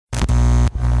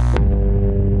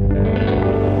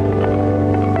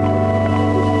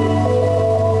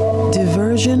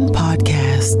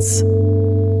results.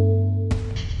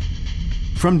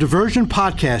 From Diversion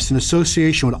Podcast in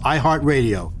association with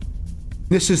iHeartRadio,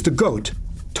 this is the GOAT,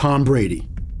 Tom Brady.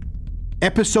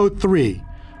 Episode 3,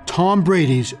 Tom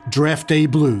Brady's Draft Day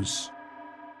Blues.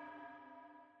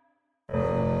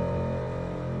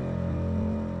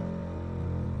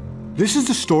 This is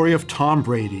the story of Tom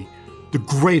Brady, the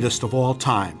greatest of all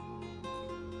time.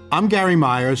 I'm Gary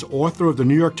Myers, author of the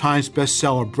New York Times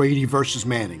bestseller Brady vs.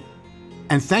 Manning.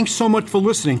 And thanks so much for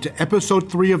listening to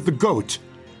Episode 3 of the GOAT,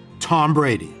 Tom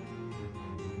Brady.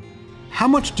 How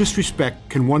much disrespect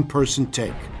can one person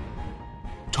take?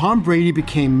 Tom Brady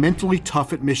became mentally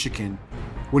tough at Michigan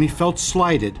when he felt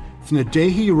slighted from the day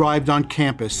he arrived on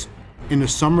campus in the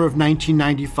summer of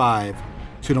 1995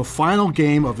 to the final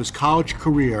game of his college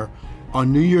career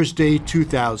on New Year's Day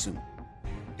 2000.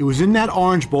 It was in that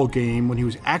Orange Bowl game when he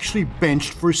was actually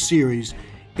benched for a series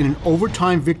in an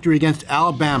overtime victory against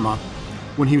Alabama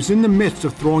when he was in the midst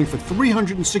of throwing for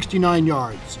 369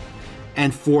 yards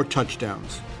and 4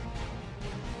 touchdowns.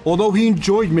 Although he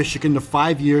enjoyed Michigan, the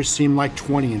 5 years seemed like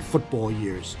 20 in football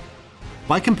years.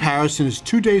 By comparison, his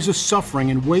 2 days of suffering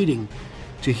and waiting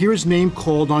to hear his name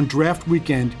called on draft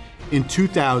weekend in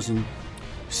 2000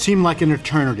 seemed like an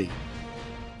eternity.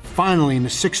 Finally, in the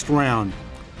 6th round,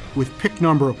 with pick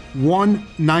number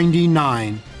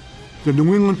 199, the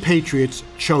New England Patriots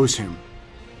chose him.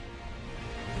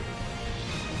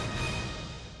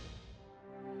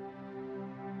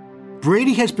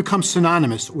 Brady has become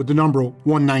synonymous with the number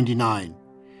 199.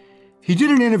 He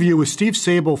did an interview with Steve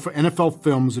Sabol for NFL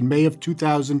Films in May of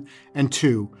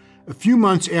 2002, a few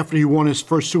months after he won his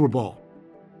first Super Bowl.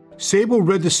 Sabol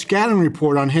read the scouting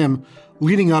report on him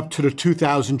leading up to the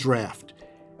 2000 draft.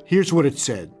 Here's what it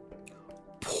said.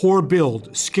 Poor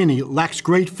build, skinny, lacks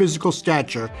great physical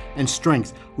stature and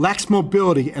strength, lacks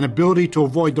mobility and ability to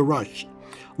avoid the rush,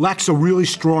 lacks a really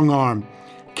strong arm,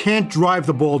 can't drive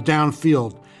the ball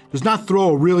downfield, does not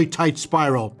throw a really tight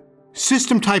spiral,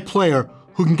 system-type player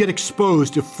who can get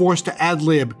exposed if forced to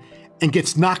ad-lib and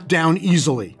gets knocked down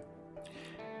easily.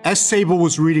 As Sabol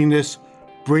was reading this,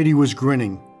 Brady was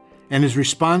grinning, and his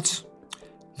response,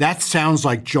 that sounds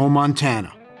like Joe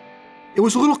Montana. It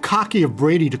was a little cocky of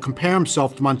Brady to compare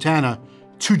himself to Montana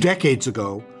 2 decades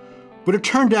ago, but it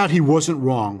turned out he wasn't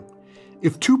wrong.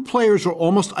 If two players are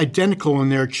almost identical in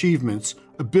their achievements,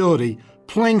 ability,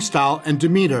 playing style, and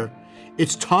demeanor,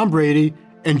 it's Tom Brady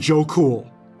and Joe Cool.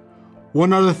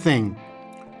 One other thing,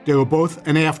 they were both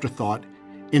an afterthought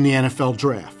in the NFL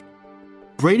draft.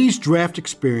 Brady's draft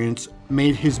experience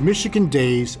made his Michigan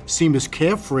days seem as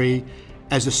carefree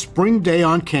as a spring day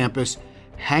on campus,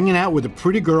 hanging out with a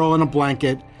pretty girl in a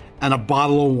blanket and a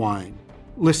bottle of wine.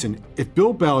 Listen, if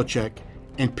Bill Belichick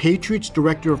and Patriots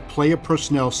Director of Player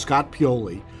Personnel Scott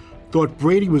Pioli thought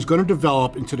Brady was going to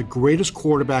develop into the greatest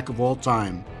quarterback of all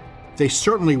time, they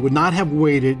certainly would not have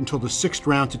waited until the 6th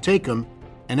round to take him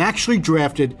and actually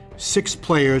drafted 6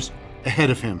 players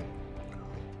ahead of him.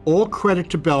 All credit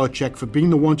to Belichick for being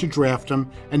the one to draft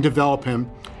him and develop him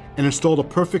and install a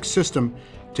perfect system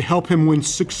to help him win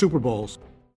 6 Super Bowls.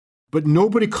 But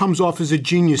nobody comes off as a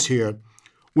genius here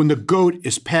when the GOAT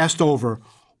is passed over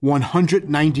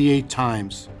 198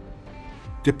 times.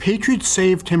 The Patriots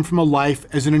saved him from a life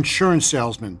as an insurance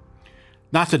salesman.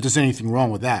 Not that there's anything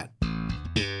wrong with that.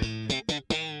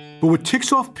 But what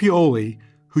ticks off Pioli,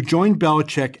 who joined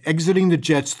Belichick exiting the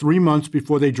Jets 3 months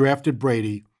before they drafted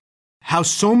Brady, how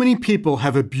so many people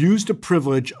have abused the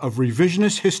privilege of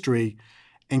revisionist history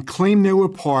and claimed they were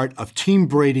part of Team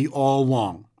Brady all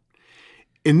along.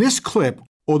 In this clip,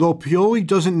 although Pioli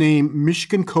doesn't name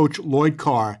Michigan coach Lloyd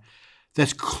Carr,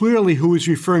 that's clearly who he's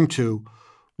referring to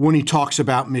when he talks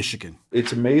about Michigan.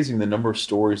 It's amazing the number of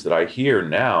stories that I hear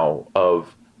now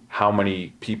of how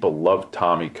many people loved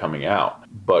Tommy coming out,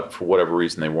 but for whatever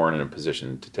reason they weren't in a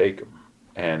position to take him.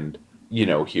 And, you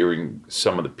know, hearing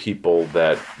some of the people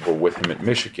that were with him at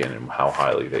Michigan and how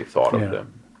highly they thought of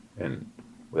them, and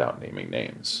without naming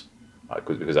names,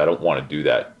 because I don't want to do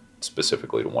that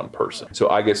specifically to one person. So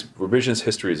I guess revisionist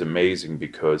history is amazing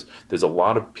because there's a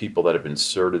lot of people that have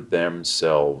inserted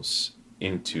themselves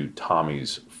into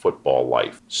Tommy's football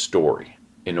life story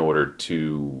in order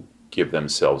to give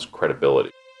themselves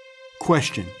credibility.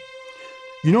 Question.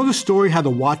 You know the story how the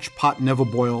watch pot never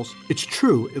boils? It's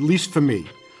true, at least for me.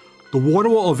 The water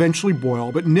will eventually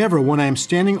boil, but never when I am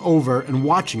standing over and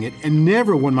watching it, and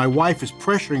never when my wife is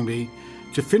pressuring me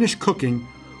to finish cooking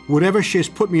whatever she has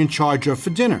put me in charge of for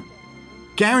dinner.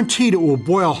 Guaranteed it will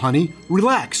boil, honey.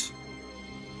 Relax.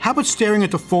 How about staring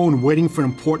at the phone waiting for an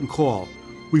important call?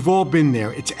 We've all been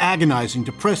there. It's agonizing,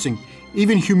 depressing,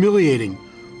 even humiliating.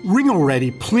 Ring already,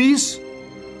 please.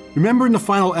 Remember in the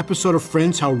final episode of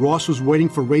Friends how Ross was waiting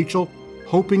for Rachel,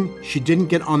 hoping she didn't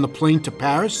get on the plane to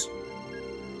Paris?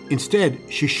 Instead,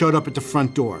 she showed up at the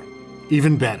front door.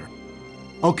 Even better.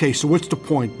 Okay, so what's the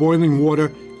point? Boiling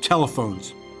water,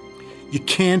 telephones. You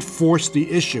can't force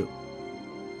the issue.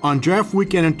 On draft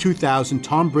weekend in 2000,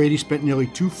 Tom Brady spent nearly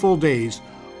 2 full days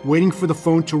waiting for the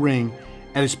phone to ring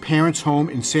at his parents' home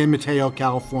in San Mateo,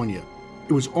 California.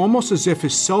 It was almost as if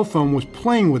his cell phone was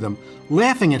playing with him,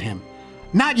 laughing at him.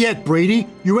 Not yet, Brady.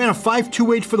 You ran a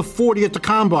 5.28 for the 40 at the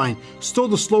combine, still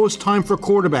the slowest time for a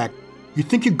quarterback. You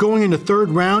think you're going in the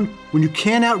 3rd round when you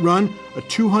can't outrun a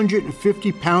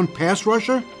 250-pound pass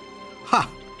rusher? Ha!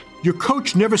 Your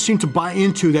coach never seemed to buy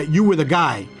into that you were the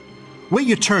guy. Wait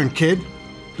your turn, kid.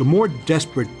 The more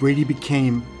desperate Brady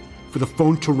became for the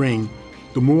phone to ring,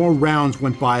 the more rounds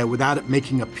went by without it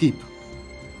making a peep.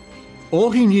 All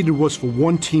he needed was for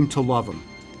one team to love him.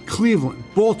 Cleveland,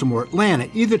 Baltimore, Atlanta,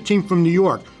 either team from New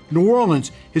York, New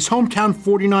Orleans, his hometown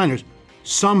 49ers,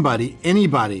 somebody,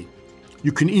 anybody.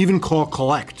 You can even call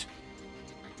collect.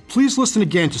 Please listen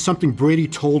again to something Brady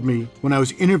told me when I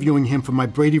was interviewing him for my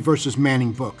Brady vs.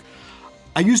 Manning book.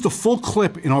 I used a full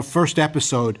clip in our first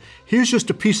episode. Here's just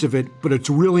a piece of it, but it's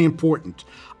really important.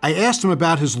 I asked him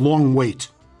about his long wait.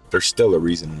 There's still a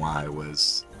reason why I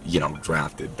was,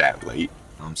 drafted that late.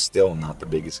 I'm still not the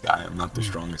biggest guy. I'm not the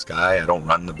strongest guy. I don't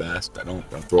run the best. I don't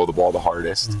throw the ball the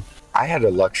hardest. I had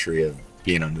the luxury of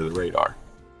being under the radar.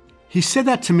 He said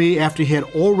that to me after he had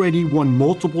already won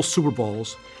multiple Super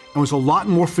Bowls and was a lot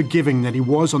more forgiving than he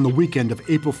was on the weekend of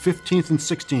April 15th and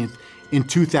 16th in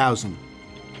 2000.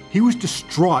 He was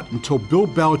distraught until Bill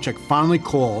Belichick finally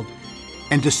called,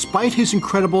 and despite his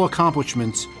incredible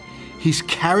accomplishments, he's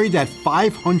carried that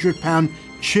 500-pound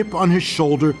chip on his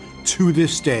shoulder to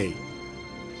this day.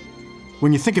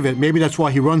 When you think of it, maybe that's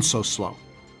why he runs so slow.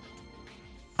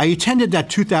 I attended that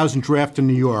 2000 draft in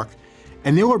New York,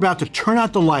 and they were about to turn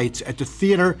out the lights at the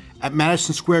theater at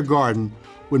Madison Square Garden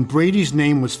when Brady's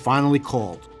name was finally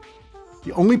called.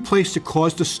 The only place that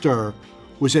caused a stir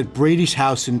was at Brady's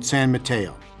house in San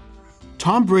Mateo.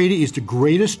 Tom Brady is the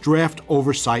greatest draft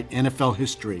oversight in NFL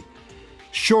history.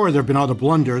 Sure, there have been other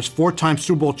blunders. 4-time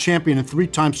Super Bowl champion and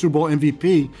 3-time Super Bowl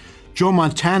MVP, Joe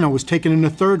Montana was taken in the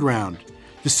 3rd round.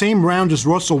 The same round as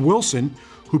Russell Wilson,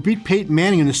 who beat Peyton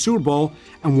Manning in the Super Bowl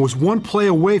and was 1 play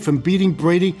away from beating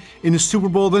Brady in the Super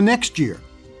Bowl the next year.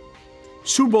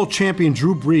 Super Bowl champion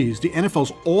Drew Brees, the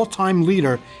NFL's all-time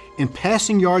leader in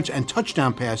passing yards and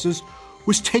touchdown passes,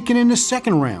 was taken in the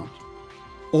 2nd round.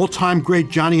 All-time great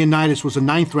Johnny Unitas was a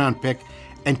 9th-round pick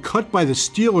and cut by the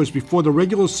Steelers before the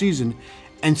regular season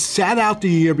and sat out the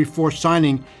year before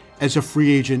signing as a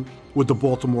free agent with the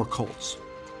Baltimore Colts.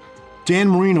 Dan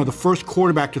Marino, the first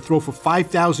quarterback to throw for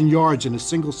 5,000 yards in a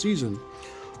single season,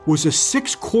 was the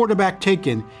 6th quarterback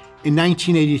taken in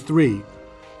 1983,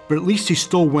 but at least he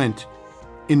still went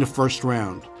in the 1st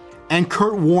round. And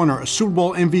Kurt Warner, a Super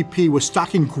Bowl MVP, was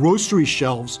stocking grocery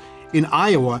shelves in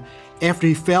Iowa after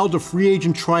he failed a free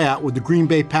agent tryout with the Green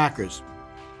Bay Packers.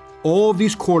 All of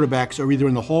these quarterbacks are either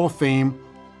in the Hall of Fame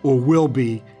or will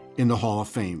be in the Hall of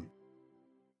Fame.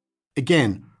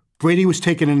 Again, Brady was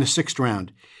taken in the 6th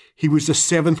round. He was the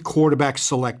 7th quarterback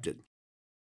selected.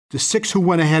 The 6 who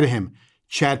went ahead of him: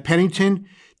 Chad Pennington,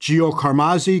 Gio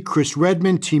Carmazzi, Chris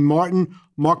Redmond, T. Martin,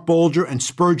 Mark Bolger, and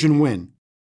Spurgeon Wynn.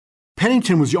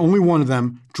 Pennington was the only one of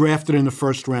them drafted in the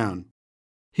 1st round.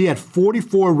 He had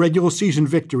 44 regular season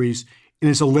victories in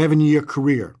his 11-year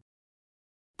career.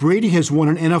 Brady has won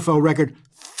an NFL record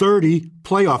 30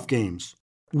 playoff games.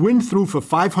 Wynn threw for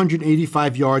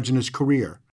 585 yards in his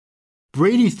career.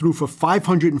 Brady threw for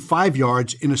 505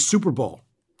 yards in a Super Bowl.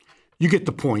 You get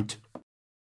the point.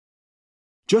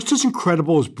 Just as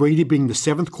incredible as Brady being the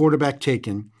 7th quarterback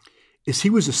taken is he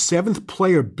was the 7th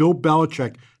player Bill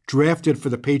Belichick drafted for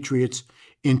the Patriots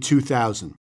in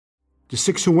 2000. The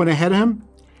 6 who went ahead of him: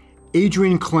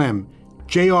 Adrian Clem,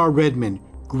 J.R. Redmond,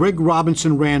 Greg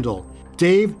Robinson Randall,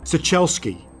 Dave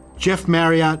Zachelski, Jeff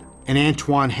Marriott, and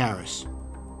Antoine Harris.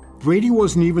 Brady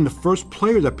wasn't even the first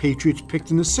player the Patriots picked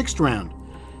in the 6th round.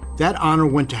 That honor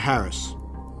went to Harris.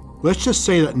 Let's just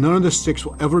say that none of the 6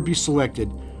 will ever be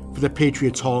selected for the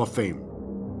Patriots Hall of Fame.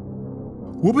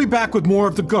 We'll be back with more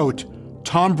of the GOAT,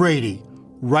 Tom Brady,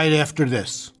 right after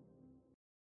this.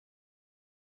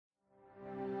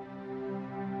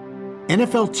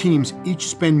 NFL teams each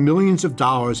spend millions of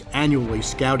dollars annually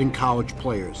scouting college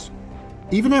players.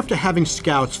 Even after having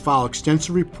scouts file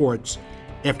extensive reports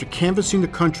after canvassing the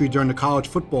country during the college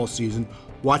football season,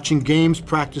 watching games,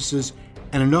 practices,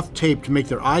 and enough tape to make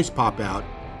their eyes pop out,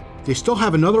 they still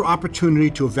have another opportunity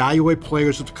to evaluate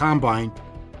players at the Combine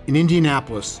in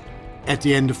Indianapolis at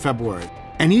the end of February.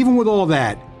 And even with all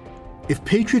that, If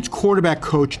Patriots quarterback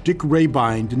coach Dick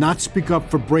Rabine did not speak up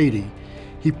for Brady,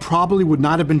 he probably would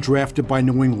not have been drafted by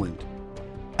New England.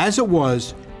 As it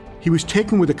was, he was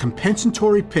taken with a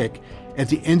compensatory pick at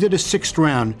the end of the 6th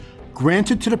round,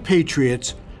 granted to the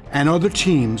Patriots and other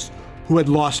teams who had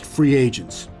lost free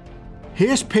agents.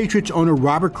 Here's Patriots owner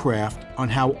Robert Kraft on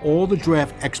how all the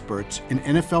draft experts in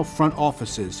NFL front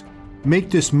offices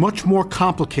make this much more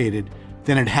complicated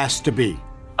than it has to be.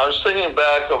 I was thinking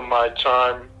back of my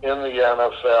time in the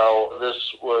NFL.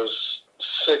 This was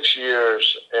 6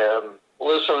 years, and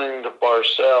listening to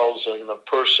Parcells and the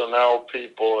personnel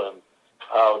people and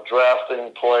how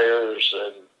drafting players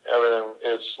and everything,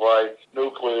 it's like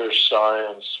nuclear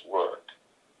science work,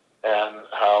 and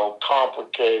how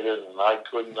complicated, and I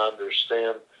couldn't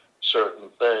understand certain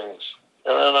things.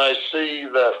 And then I see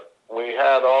that we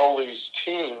had all these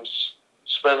teams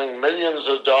spending millions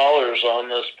of dollars on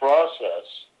this process,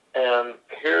 and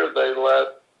here they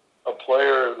let a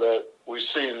player that we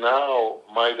see now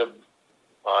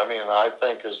I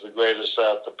think is the greatest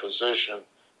at the position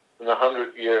in the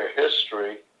 100-year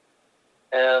history,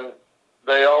 and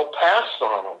they all passed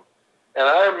on him. And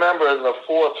I remember in the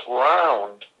 4th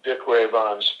round, Dick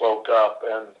Rabine spoke up,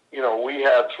 and, we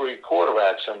had 3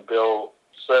 quarterbacks, and Bill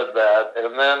said that.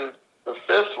 And then the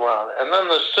 5th round, and then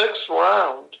the 6th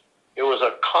round, it was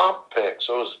a comp pick.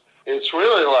 So it's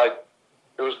really like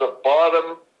it was the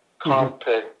bottom comp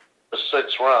pick, the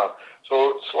 6th round.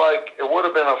 So it's like it would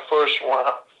have been a first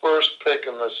pick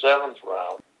in the 7th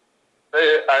round.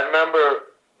 I remember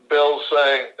Bill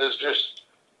saying there's just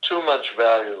too much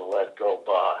value to let go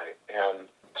by, and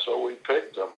so we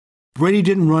picked him. Brady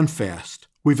didn't run fast.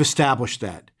 We've established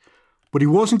that. But he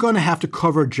wasn't going to have to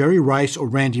cover Jerry Rice or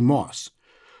Randy Moss.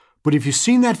 But if you've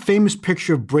seen that famous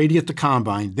picture of Brady at the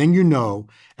Combine, then you know,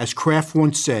 as Kraft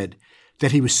once said,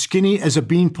 that he was skinny as a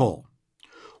beanpole.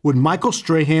 Would Michael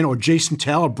Strahan or Jason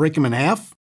Taylor break him in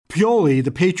half? Pioli,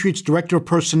 the Patriots' director of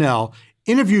personnel,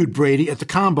 interviewed Brady at the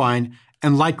Combine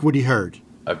and liked what he heard.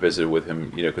 I visited with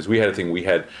him, because we had a thing.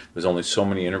 There's only so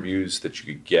many interviews that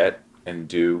you could get and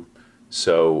do.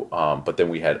 So, but then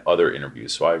we had other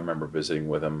interviews. So I remember visiting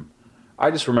with him.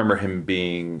 I just remember him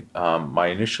being, my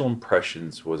initial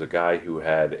impressions was a guy who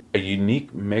had a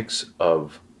unique mix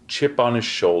of chip on his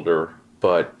shoulder,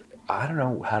 but I don't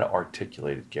know how to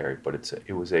articulate it, Gary, but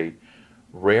it was a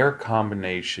rare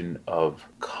combination of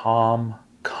calm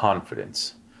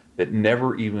confidence that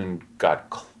never even got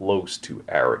close to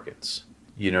arrogance.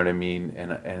 You know what I mean?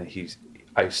 And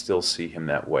I still see him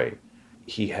that way.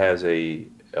 He has a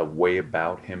way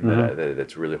about him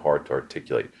that's really hard to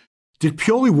articulate. Did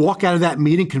Pioli walk out of that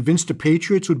meeting convinced the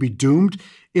Patriots would be doomed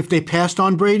if they passed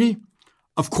on Brady?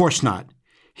 Of course not.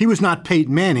 He was not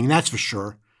Peyton Manning, that's for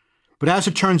sure. But as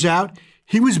it turns out,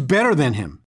 he was better than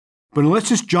him. But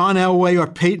unless it's John Elway or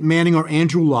Peyton Manning or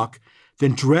Andrew Luck,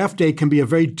 then draft day can be a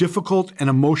very difficult and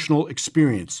emotional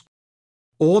experience.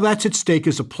 All that's at stake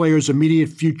is a player's immediate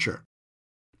future.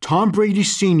 Tom Brady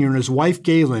Sr. and his wife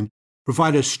Galen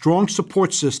provided a strong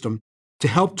support system to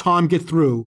help Tom get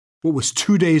through what was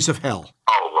 2 days of hell.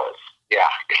 Oh, it was. Yeah,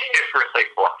 it really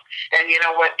was. And you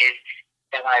know what?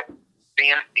 And I've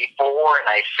seen it before, and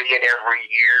I see it every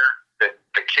year.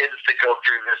 The kids that go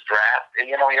through this draft, and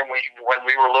when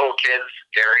we were little kids,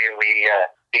 Gary, and we'd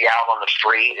be out on the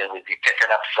street and we'd be picking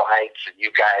up sites, and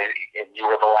you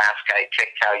were the last guy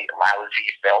picked how lousy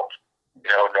you felt,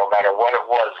 no matter what it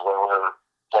was when we were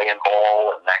playing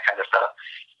ball and that kind of stuff.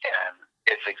 And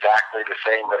it's exactly the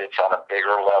same, but it's on a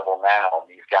bigger level now.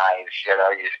 These guys,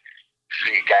 you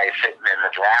see guys sitting in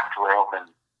the draft room,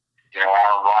 and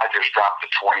Aaron Rodgers dropped to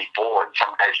 24, and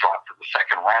some guys dropped to the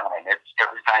 2nd round. And it's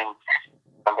every time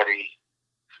somebody's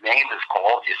name is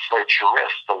called, you slit your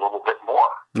wrist a little bit more.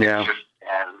 Yeah.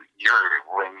 And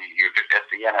when you at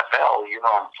the NFL, you're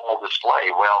on full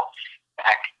display. Well,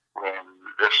 back when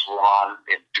this was on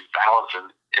in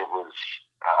 2000, it was,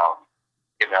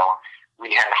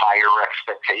 we had higher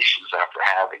expectations after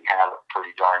having had a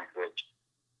pretty darn good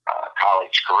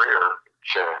college career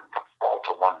to fall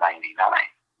to 199.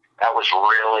 That was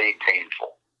really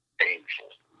painful,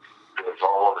 because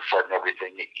all of a sudden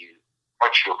everything that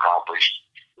what you accomplished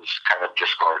was kind of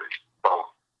discarded. So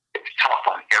it's tough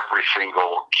on every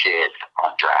single kid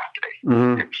on draft day.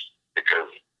 Mm-hmm. It's because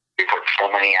they put so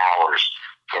many hours,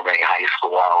 so many high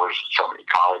school hours, so many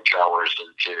college hours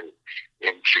into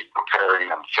preparing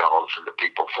themselves, and the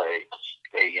people say,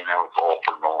 hey, it's all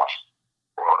for naught,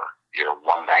 or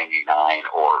 199,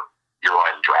 or you're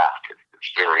undrafted.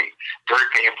 It's very, very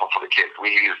painful for the kids.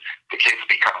 The kids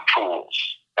become tools.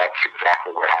 That's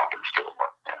exactly what happens to them,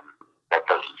 and that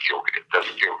doesn't feel good. It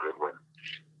doesn't feel good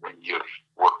when you've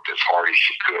worked as hard as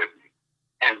you could.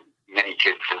 And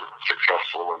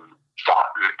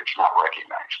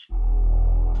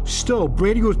recognized. Still,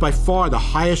 Brady was by far the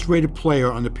highest-rated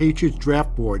player on the Patriots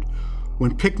draft board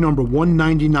when pick number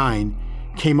 199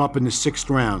 came up in the 6th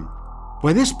round.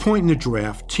 By this point in the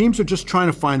draft, teams are just trying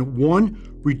to find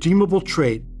one redeemable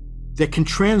trait that can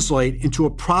translate into a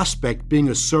prospect being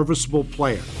a serviceable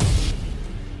player.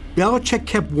 Belichick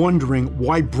kept wondering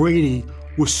why Brady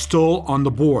was still on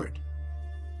the board.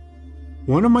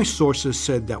 One of my sources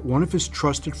said that one of his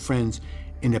trusted friends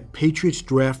in the Patriots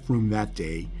draft room that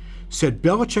day said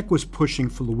Belichick was pushing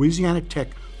for Louisiana Tech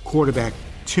quarterback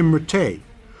Tim Rattay,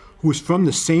 who was from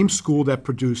the same school that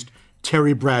produced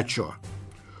Terry Bradshaw.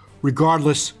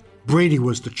 Regardless, Brady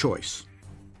was the choice.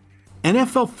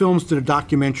 NFL Films did a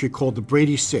documentary called The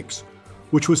Brady Six,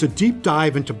 which was a deep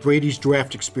dive into Brady's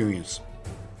draft experience.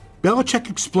 Belichick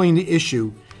explained the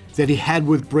issue that he had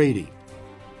with Brady.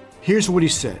 Here's what he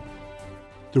said.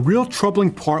 The real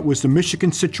troubling part was the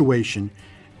Michigan situation,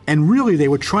 and really they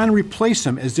were trying to replace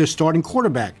him as their starting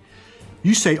quarterback.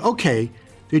 You say, okay,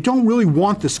 they don't really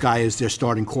want this guy as their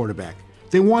starting quarterback.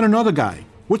 They want another guy.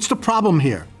 What's the problem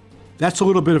here? That's a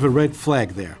little bit of a red flag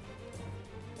there.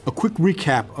 A quick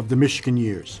recap of the Michigan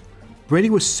years. Brady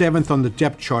was 7th on the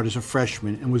depth chart as a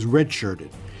freshman and was redshirted.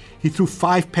 He threw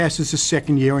 5 passes his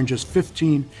second year and just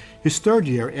 15 his third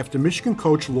year after Michigan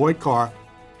coach Lloyd Carr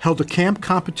held a camp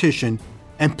competition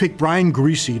and picked Brian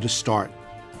Griese to start.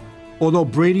 Although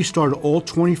Brady started all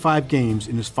 25 games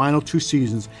in his final 2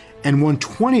 seasons and won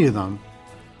 20 of them,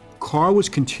 Carr was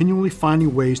continually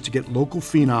finding ways to get local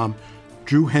phenom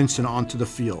Drew Henson onto the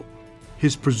field.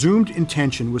 His presumed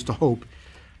intention was to hope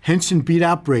Henson beat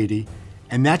out Brady,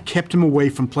 and that kept him away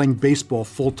from playing baseball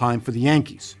full-time for the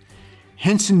Yankees.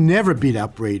 Henson never beat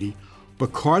out Brady,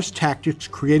 but Carr's tactics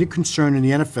created concern in the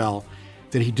NFL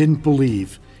that he didn't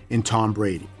believe in Tom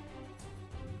Brady.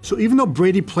 So even though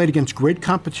Brady played against great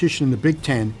competition in the Big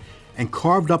Ten and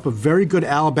carved up a very good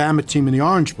Alabama team in the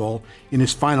Orange Bowl in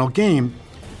his final game,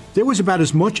 there was about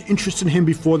as much interest in him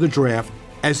before the draft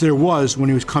as there was when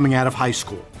he was coming out of high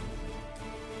school.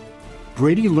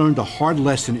 Brady learned a hard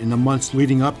lesson in the months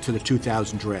leading up to the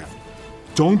 2000 draft.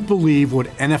 Don't believe what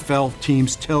NFL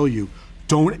teams tell you.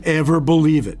 Don't ever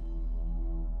believe it.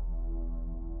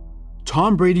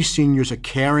 Tom Brady Sr. is a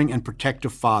caring and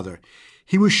protective father.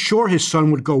 He was sure his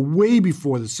son would go way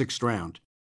before the 6th round.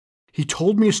 He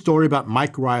told me a story about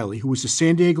Mike Riley, who was the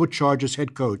San Diego Chargers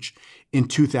head coach in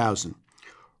 2000.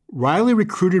 Riley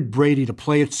recruited Brady to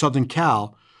play at Southern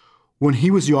Cal when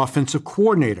he was the offensive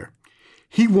coordinator.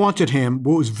 He wanted him,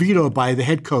 but was vetoed by the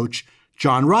head coach,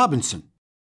 John Robinson.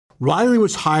 Riley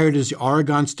was hired as the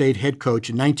Oregon State head coach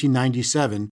in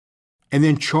 1997, and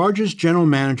then Chargers general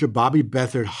manager Bobby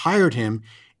Beathard hired him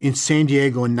in San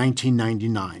Diego in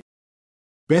 1999.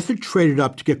 Beathard traded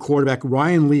up to get quarterback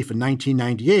Ryan Leaf in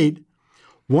 1998,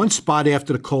 one spot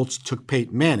after the Colts took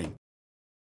Peyton Manning.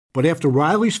 But after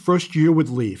Riley's first year with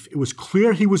Leaf, it was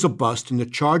clear he was a bust and the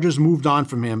Chargers moved on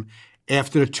from him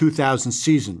after the 2000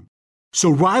 season. So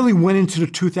Riley went into the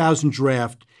 2000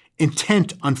 draft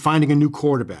intent on finding a new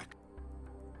quarterback.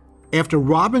 After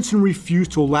Robinson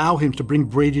refused to allow him to bring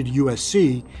Brady to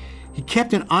USC, he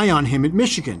kept an eye on him at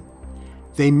Michigan.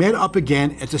 They met up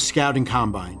again at the scouting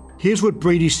combine. Here's what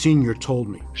Brady Sr. told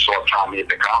me. Saw Tommy at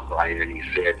the combine and he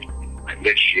said, I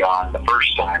missed you on the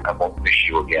first time, I won't miss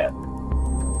you again.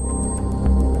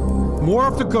 More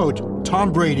of the GOAT,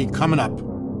 Tom Brady, coming up.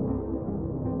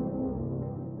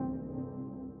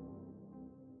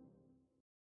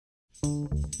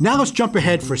 Now let's jump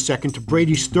ahead for a second to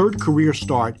Brady's 3rd career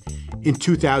start in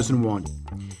 2001.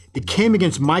 It came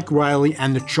against Mike Riley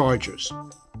and the Chargers.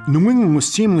 New England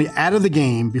was seemingly out of the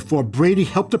game before Brady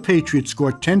helped the Patriots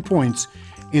score 10 points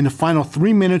in the final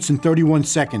 3 minutes and 31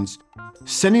 seconds,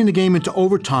 sending the game into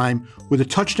overtime with a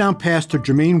touchdown pass to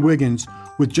Jermaine Wiggins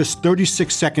with just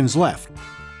 36 seconds left.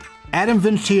 Adam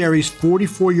Vinatieri's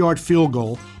 44-yard field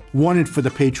goal won it for the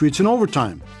Patriots in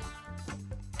overtime.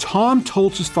 Tom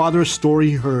told his father a story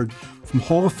he heard from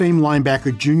Hall of Fame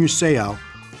linebacker Junior Seau,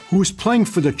 who was playing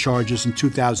for the Chargers in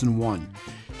 2001.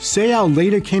 Seau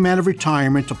later came out of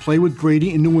retirement to play with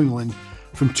Brady in New England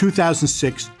from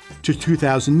 2006 to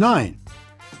 2009.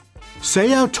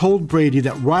 Seau told Brady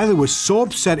that Riley was so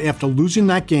upset after losing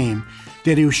that game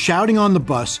that he was shouting on the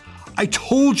bus, "I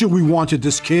told you we wanted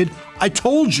this kid! I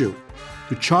told you!"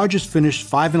 The Chargers finished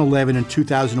 5-11 in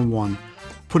 2001,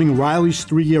 putting Riley's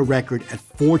 3-year record at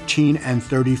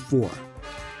 14-34.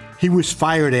 He was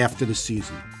fired after the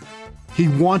season. He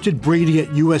wanted Brady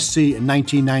at USC in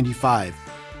 1995,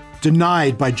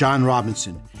 denied by John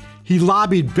Robinson. He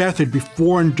lobbied Beathard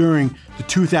before and during the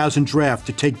 2000 draft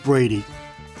to take Brady,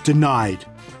 denied.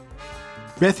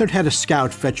 Beathard had a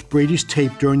scout fetch Brady's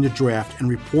tape during the draft and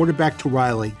reported back to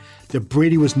Riley that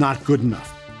Brady was not good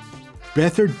enough.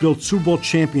 Beathard built Super Bowl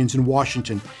champions in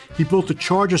Washington. He built a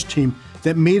Chargers team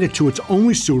that made it to its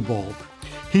only Super Bowl.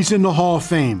 He's in the Hall of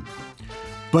Fame.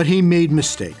 But he made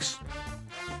mistakes.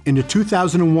 In the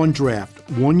 2001 draft,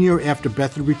 1 year after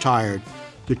Beathard retired,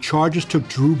 the Chargers took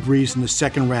Drew Brees in the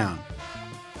second round.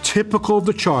 Typical of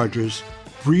the Chargers,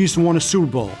 Brees won a Super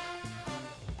Bowl,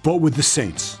 but with the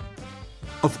Saints.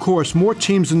 Of course, more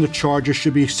teams than the Chargers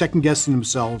should be second-guessing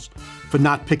themselves for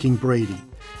not picking Brady.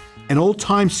 An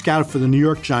old-time scout for the New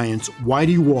York Giants,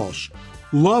 Whitey Walsh,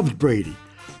 loved Brady,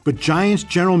 but Giants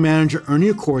general manager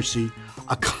Ernie Accorsi,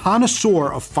 a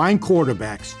connoisseur of fine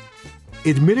quarterbacks,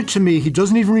 admitted to me he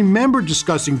doesn't even remember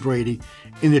discussing Brady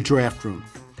in the draft room.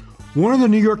 One of the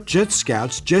New York Jets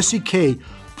scouts, Jesse Kay,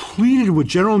 pleaded with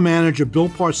general manager Bill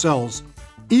Parcells,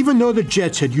 even though the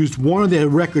Jets had used one of their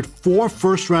record 4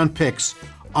 first-round picks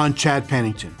on Chad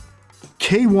Pennington.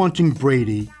 Kay wanting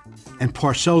Brady and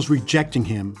Parcells rejecting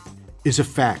him is a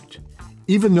fact,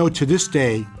 even though to this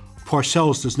day,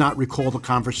 Parcells does not recall the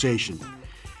conversation.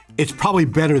 It's probably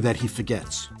better that he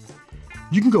forgets.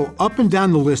 You can go up and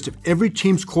down the list of every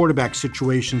team's quarterback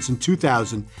situations in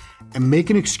 2000 and make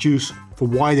an excuse for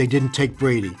why they didn't take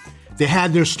Brady. They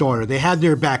had their starter, they had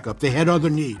their backup, they had other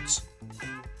needs.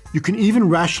 You can even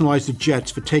rationalize the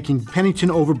Jets for taking Pennington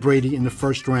over Brady in the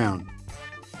first round.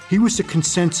 He was the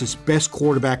consensus best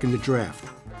quarterback in the draft.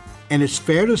 And it's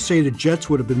fair to say the Jets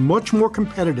would have been much more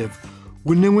competitive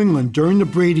with New England during the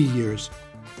Brady years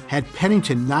had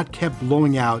Pennington not kept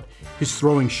blowing out his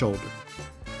throwing shoulder.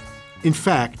 In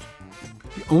fact,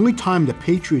 the only time the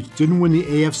Patriots didn't win the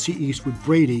AFC East with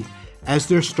Brady as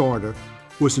their starter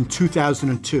was in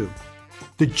 2002.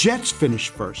 The Jets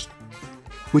finished first,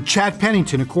 with Chad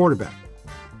Pennington a quarterback.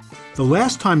 The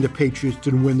last time the Patriots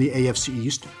didn't win the AFC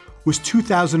East was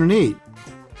 2008,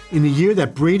 in the year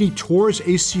that Brady tore his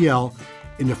ACL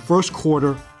in the first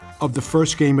quarter of the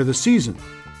first game of the season.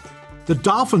 The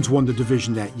Dolphins won the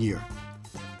division that year,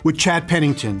 with Chad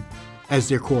Pennington as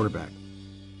their quarterback.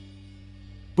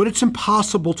 But it's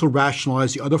impossible to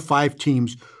rationalize the other 5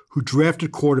 teams who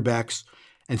drafted quarterbacks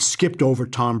and skipped over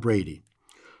Tom Brady.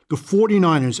 The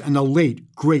 49ers and the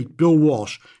late, great Bill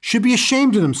Walsh should be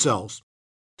ashamed of themselves.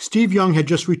 Steve Young had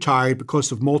just retired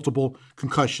because of multiple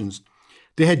concussions.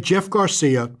 They had Jeff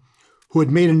Garcia, who had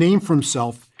made a name for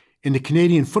himself in the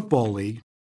Canadian Football League,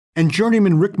 and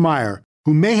journeyman Rick Meyer,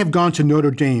 who may have gone to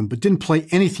Notre Dame but didn't play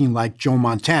anything like Joe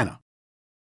Montana.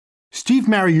 Steve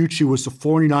Mariucci was the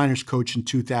 49ers coach in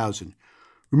 2000.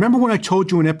 Remember when I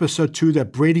told you in episode 2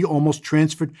 that Brady almost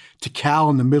transferred to Cal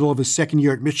in the middle of his second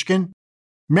year at Michigan?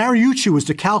 Mariucci was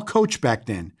the Cal coach back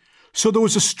then, so there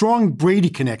was a strong Brady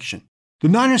connection. The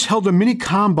Niners held a mini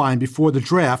combine before the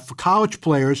draft for college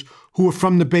players who were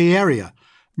from the Bay Area.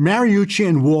 Mariucci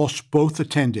and Walsh both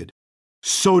attended.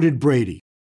 So did Brady.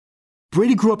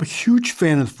 Brady grew up a huge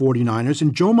fan of the 49ers,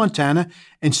 and Joe Montana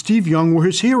and Steve Young were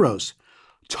his heroes.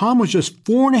 Tom was just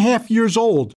 4.5 years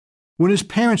old when his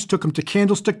parents took him to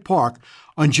Candlestick Park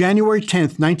on January 10,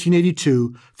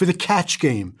 1982, for the catch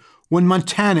game, when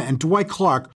Montana and Dwight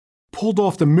Clark pulled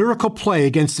off the miracle play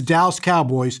against the Dallas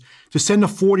Cowboys to send the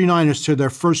 49ers to their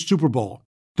first Super Bowl.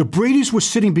 The Bradys were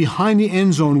sitting behind the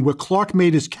end zone where Clark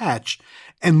made his catch,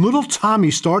 and little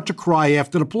Tommy started to cry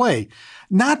after the play,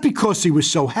 not because he was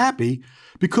so happy,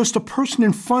 because the person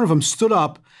in front of him stood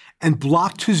up and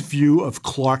blocked his view of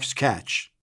Clark's catch.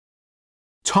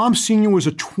 Tom Sr. was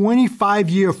a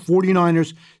 25-year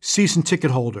 49ers season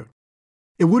ticket holder.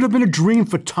 It would have been a dream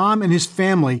for Tom and his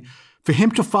family for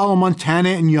him to follow Montana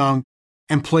and Young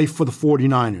and play for the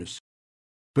 49ers.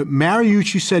 But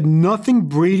Mariucci said nothing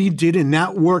Brady did in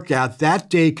that workout that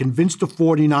day convinced the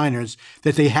 49ers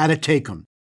that they had to take him.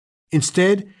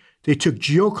 Instead, they took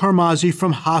Gio Carmazzi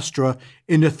from Hofstra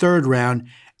in the third round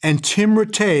and Tim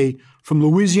Rattay from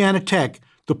Louisiana Tech,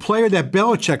 the player that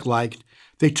Belichick liked.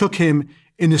 They took him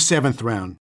in the 7th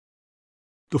round.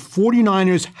 The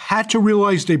 49ers had to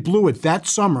realize they blew it that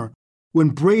summer when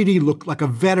Brady looked like a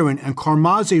veteran and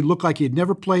Carmazzi looked like he had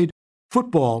never played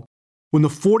football when the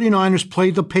 49ers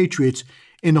played the Patriots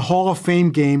in the Hall of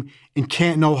Fame game in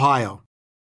Canton, Ohio.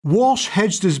 Walsh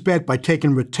hedged his bet by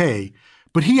taking Rattay,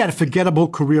 but he had a forgettable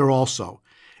career also.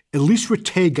 At least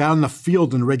Rattay got on the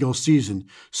field in the regular season,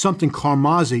 something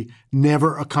Carmazzi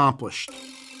never accomplished.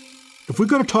 If we're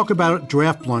going to talk about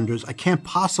draft blunders, I can't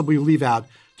possibly leave out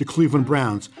the Cleveland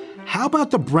Browns. How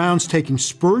about the Browns taking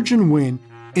Spurgeon Wynn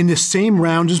in the same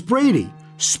round as Brady?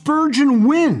 Spurgeon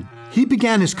Wynn! He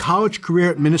began his college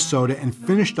career at Minnesota and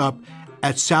finished up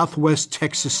at Southwest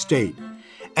Texas State.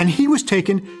 And he was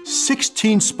taken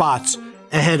 16 spots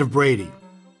ahead of Brady.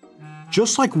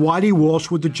 Just like Whitey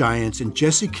Walsh with the Giants and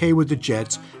Jesse Kay with the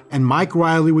Jets and Mike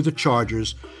Riley with the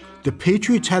Chargers, the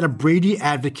Patriots had a Brady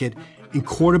advocate in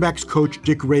quarterbacks coach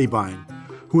Dick Rabine,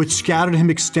 who had scouted him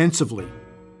extensively.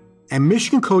 And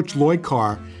Michigan coach Lloyd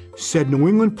Carr said New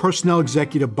England personnel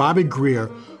executive Bobby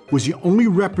Greer was the only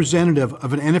representative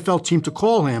of an NFL team to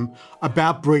call him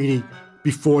about Brady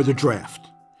before the draft.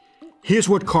 Here's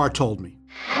what Carr told me.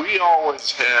 We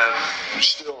always had, we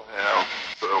still have,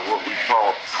 what we call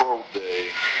a pro day,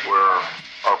 where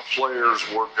our players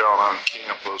work out on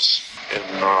campus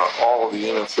and all of the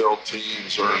NFL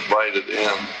teams are invited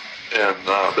in. And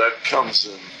that comes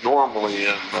in normally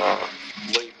in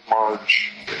late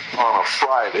March on a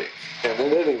Friday. And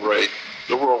at any rate,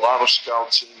 there were a lot of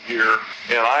scouts in here,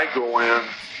 and I go in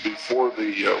before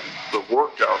the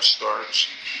workout starts.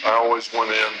 I always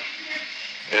went in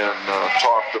and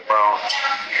talked about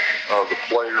the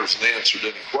players and answered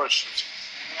any questions.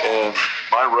 And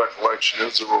my recollection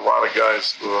is there were a lot of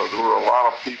guys, there were a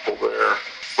lot of people there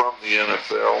from the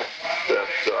NFL that,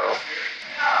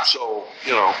 so,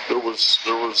 you know, there was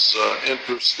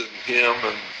interest in him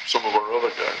and some of our other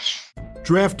guys.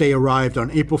 Draft day arrived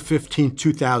on April 15,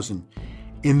 2000.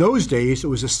 In those days, it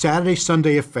was a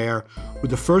Saturday-Sunday affair with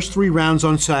the first 3 rounds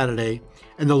on Saturday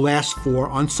and the last 4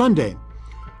 on Sunday.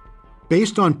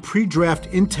 Based on pre-draft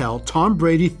intel, Tom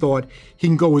Brady thought he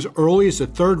can go as early as the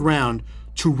 3rd round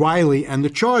to Riley and the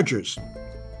Chargers.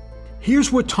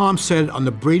 Here's what Tom said on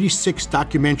the Brady 6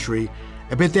 documentary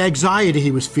about the anxiety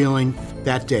he was feeling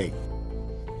that day.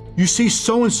 You see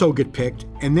so-and-so get picked,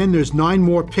 and then there's 9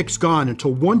 more picks gone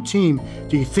until one team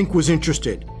that you think was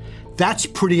interested. That's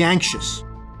pretty anxious.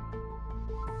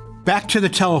 Back to the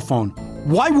telephone.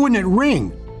 Why wouldn't it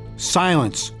ring?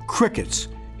 Silence. Crickets.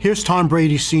 Here's Tom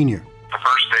Brady Sr. The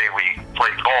first day we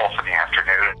played golf in the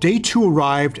afternoon. Day 2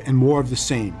 arrived and more of the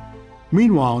same.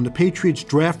 Meanwhile, in the Patriots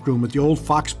draft room at the old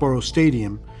Foxborough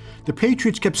Stadium, the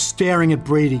Patriots kept staring at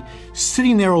Brady,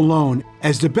 sitting there alone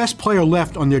as the best player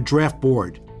left on their draft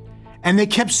board. And they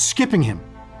kept skipping him.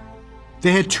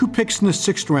 They had 2 picks in the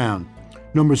 6th round,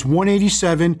 numbers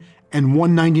 187 and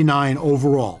 199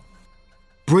 overall.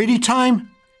 Brady time?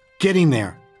 Getting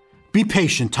there. Be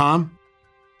patient, Tom.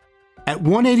 At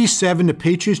 187, the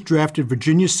Patriots drafted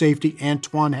Virginia safety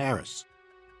Antoine Harris.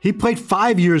 He played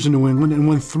 5 years in New England and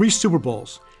won 3 Super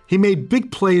Bowls. He made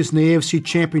big plays in the AFC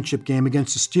Championship game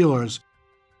against the Steelers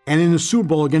and in the Super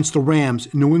Bowl against the Rams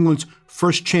in New England's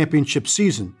first championship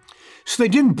season. So they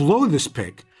didn't blow this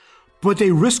pick, but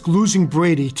they risked losing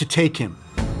Brady to take him.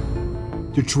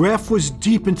 The draft was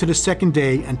deep into the 2nd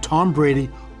day, and Tom Brady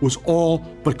was all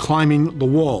but climbing the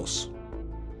walls.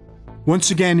 Once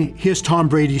again, here's Tom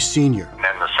Brady Sr. And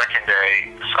then the 2nd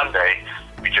day, Sunday,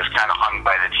 we just kind of hung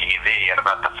by the TV, and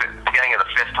about the beginning of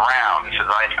the 5th round, he says,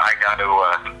 I got to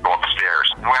go upstairs.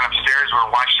 We went upstairs, we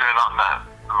were watching it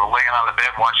we were laying on the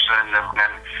bed watching it, and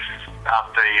then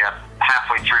about the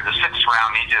halfway through the 6th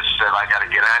round, he just said, I got to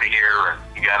get out of here, and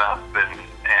he got up and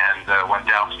went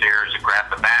downstairs and grabbed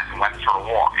the bat and went for a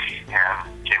walk, and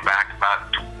came back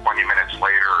about 20 minutes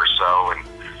later or so, and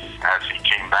as he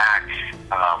came back,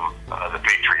 the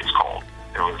Patriots called.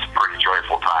 It was a pretty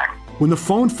joyful time. When the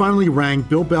phone finally rang,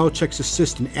 Bill Belichick's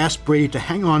assistant asked Brady to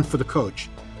hang on for the coach.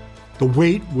 The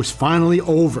wait was finally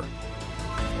over.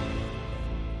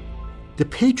 The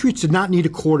Patriots did not need a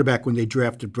quarterback when they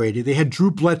drafted Brady. They had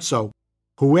Drew Bledsoe,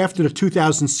 who after the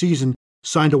 2000 season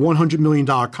signed a $100 million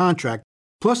contract.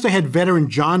 Plus they had veteran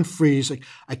John Freeze,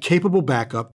 a capable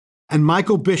backup, and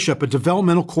Michael Bishop, a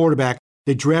developmental quarterback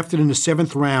they drafted in the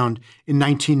 7th round in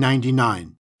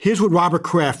 1999. Here's what Robert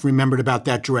Kraft remembered about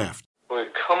that draft. We're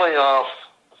coming off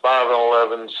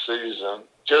 5-11 season.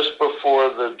 Just before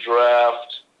the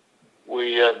draft,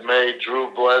 we had made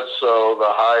Drew Bledsoe the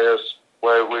highest.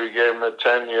 We gave him a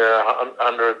 10-year,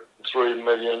 $103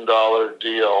 million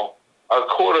deal. Our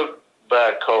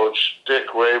quarterback coach, Dick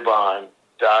Rabine,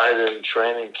 died in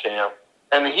training camp.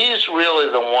 And he's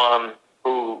really the one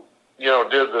who,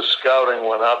 did the scouting,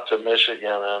 went up to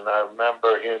Michigan, and I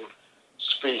remember him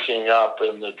speaking up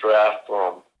in the draft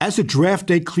room. As the draft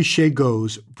day cliche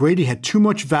goes, Brady had too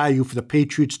much value for the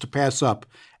Patriots to pass up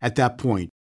at that point.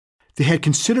 They had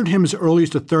considered him as early as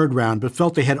the 3rd round, but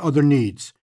felt they had other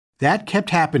needs. That kept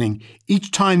happening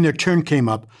each time their turn came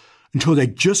up until they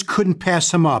just couldn't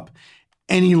pass him up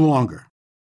any longer.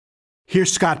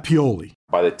 Here's Scott Pioli.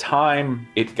 By the time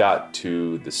it got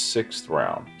to the 6th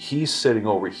round, he's sitting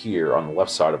over here on the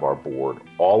left side of our board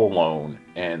all alone,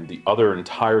 and the other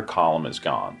entire column is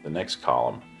gone, the next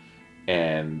column.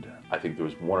 And I think there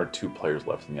was 1 or 2 players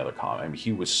left in the other column. I mean,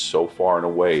 he was so far and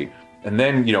away. And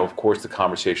then, of course, the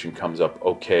conversation comes up,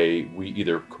 okay, we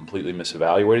either completely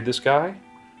misevaluated this guy,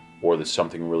 or there's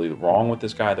something really wrong with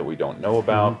this guy that we don't know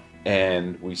about.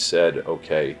 And we said,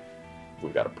 okay,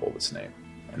 we've got to pull this name.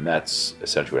 And that's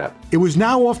essentially what happened. It was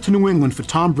now off to New England for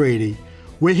Tom Brady,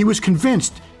 where he was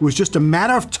convinced it was just a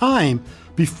matter of time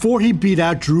before he beat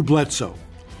out Drew Bledsoe.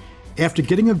 After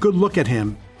getting a good look at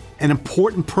him, an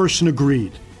important person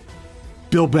agreed: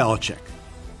 Bill Belichick.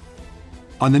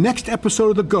 On the next episode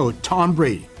of The GOAT, Tom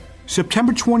Brady,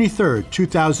 September 23rd,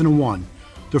 2001,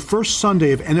 the first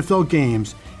Sunday of NFL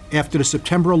games after the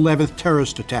September 11th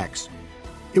terrorist attacks.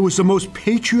 It was the most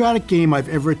patriotic game I've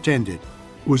ever attended.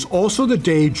 It was also the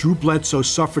day Drew Bledsoe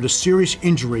suffered a serious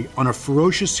injury on a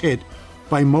ferocious hit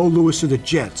by Mo Lewis of the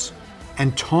Jets,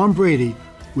 and Tom Brady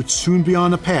would soon be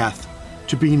on the path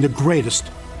to being the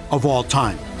greatest of all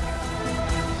time.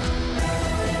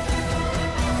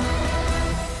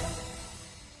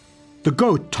 The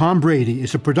GOAT, Tom Brady,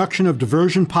 is a production of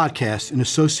Diversion Podcasts in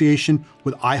association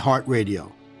with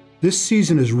iHeartRadio. This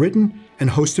season is written and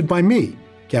hosted by me,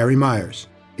 Gary Myers.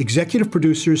 Executive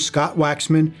producers Scott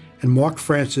Waxman and Mark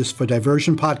Francis for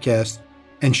Diversion Podcast,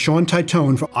 and Sean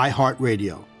Titone for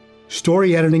iHeartRadio.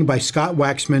 Story editing by Scott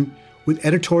Waxman with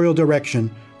editorial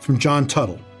direction from John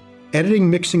Tuttle. Editing,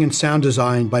 mixing, and sound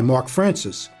design by Mark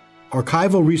Francis.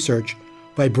 Archival research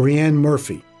by Brianne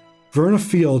Murphy. Verna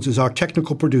Fields is our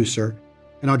technical producer,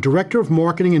 and our Director of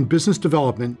Marketing and Business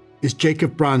Development is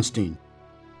Jacob Bronstein.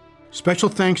 Special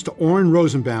thanks to Oren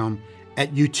Rosenbaum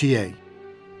at UTA.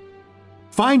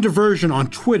 Find Diversion on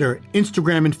Twitter,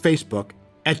 Instagram, and Facebook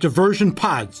at Diversion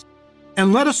Pods.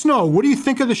 And let us know, what do you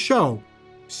think of the show?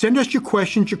 Send us your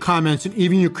questions, your comments, and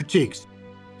even your critiques.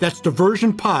 That's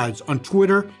Diversion Pods on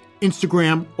Twitter,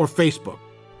 Instagram, or Facebook.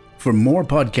 For more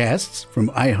podcasts from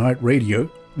iHeartRadio,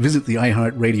 visit the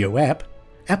iHeartRadio app,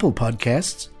 Apple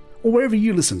Podcasts, or wherever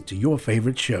you listen to your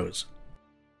favorite shows.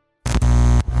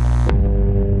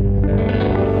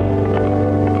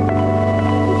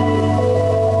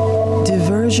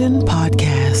 Diversion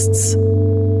Podcasts.